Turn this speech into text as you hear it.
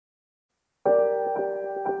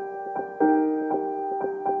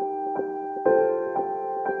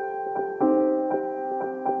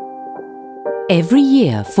Every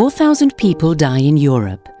year, 4,000 people die in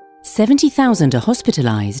Europe. 70,000 are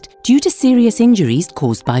hospitalized due to serious injuries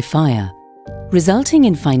caused by fire, resulting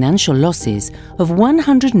in financial losses of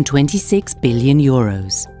 126 billion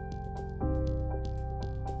euros.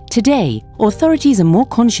 Today, authorities are more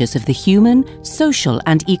conscious of the human, social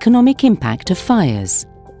and economic impact of fires.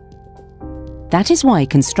 That is why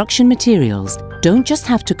construction materials don't just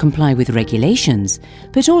have to comply with regulations,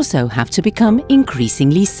 but also have to become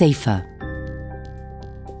increasingly safer.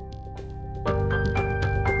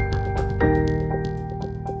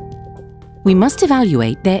 We must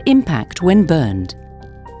evaluate their impact when burned.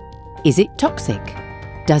 Is it toxic?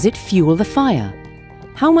 Does it fuel the fire?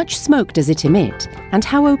 How much smoke does it emit, and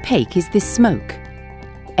how opaque is this smoke?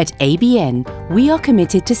 At ABN, we are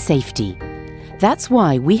committed to safety. That's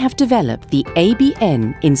why we have developed the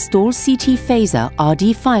ABN Instal CT Faser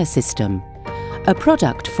RD fire system, a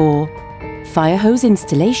product for fire hose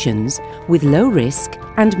installations with low risk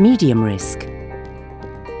and medium risk,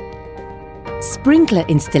 sprinkler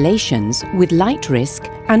installations with light risk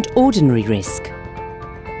and ordinary risk.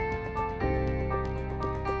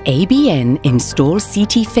 ABN Instal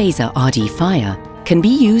CT Faser RD Fire can be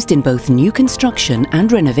used in both new construction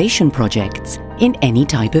and renovation projects in any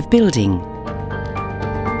type of building.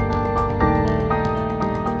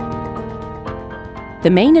 The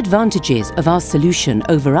main advantages of our solution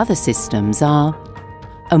over other systems are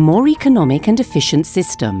a more economic and efficient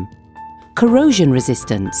system, corrosion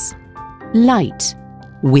resistance, light,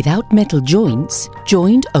 without metal joints,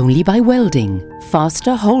 joined only by welding,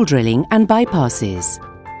 faster hole drilling and bypasses,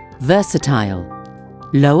 versatile,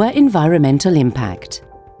 lower environmental impact.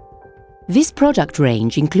 This product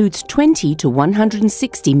range includes 20 to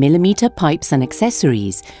 160 mm pipes and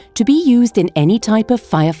accessories to be used in any type of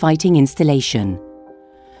firefighting installation.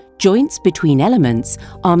 Joints between elements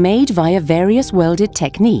are made via various welded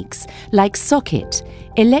techniques like socket,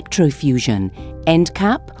 electrofusion, end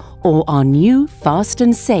cap, or our new fast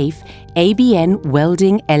and safe ABN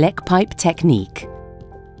welding elec pipe technique.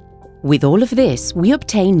 With all of this, we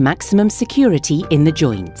obtain maximum security in the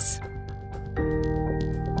joints.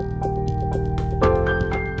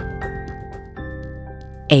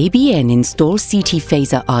 ABN Instal CT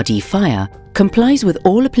Faser RD Fire complies with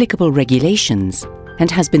all applicable regulations and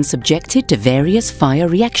has been subjected to various fire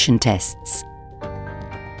reaction tests.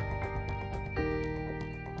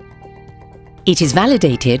 It is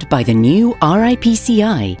validated by the new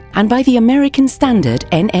RIPCI and by the American standard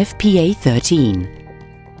NFPA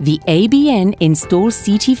 13. The ABN Instal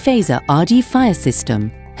CT Faser RD Fire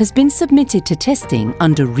System has been submitted to testing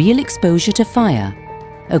under real exposure to fire,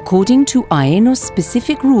 according to AENOS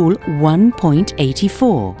Specific Rule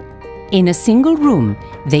 1.84. In a single room,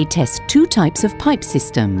 they test two types of pipe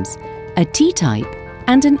systems, a T-type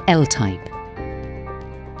and an L-type.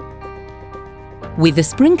 With the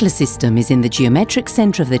sprinkler system is in the geometric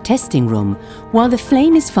center of the testing room, while the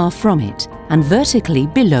flame is far from it and vertically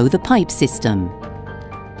below the pipe system.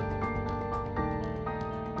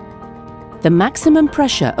 The maximum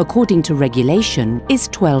pressure according to regulation is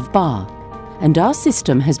 12 bar, and our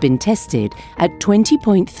system has been tested at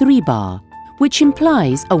 20.3 bar, which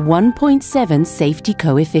implies a 1.7 safety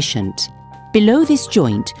coefficient. Below this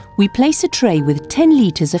joint, we place a tray with 10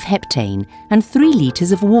 litres of heptane and 3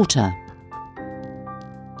 litres of water.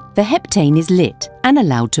 The heptane is lit and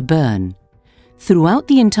allowed to burn. Throughout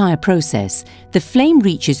the entire process, the flame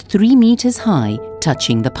reaches 3 meters high,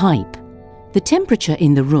 touching the pipe. The temperature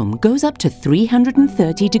in the room goes up to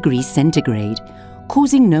 330 degrees centigrade,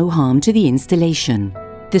 causing no harm to the installation.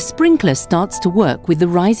 The sprinkler starts to work with the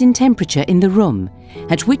rise in temperature in the room,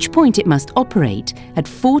 at which point it must operate at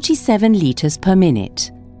 47 liters per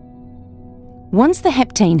minute. Once the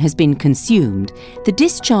heptane has been consumed, the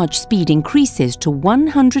discharge speed increases to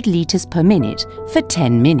 100 liters per minute for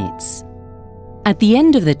 10 minutes. At the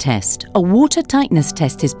end of the test, a water tightness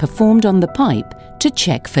test is performed on the pipe to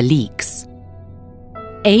check for leaks.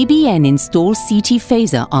 ABN Instal CT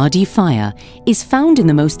Faser RD Fire is found in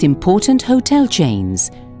the most important hotel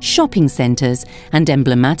chains, shopping centres and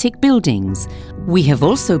emblematic buildings. We have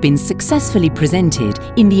also been successfully presented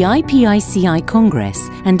in the IPICI Congress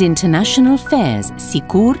and international fairs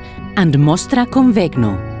Sicur and Mostra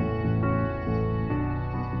Convegno.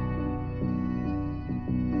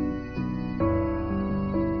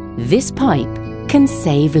 This pipe can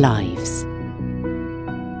save lives.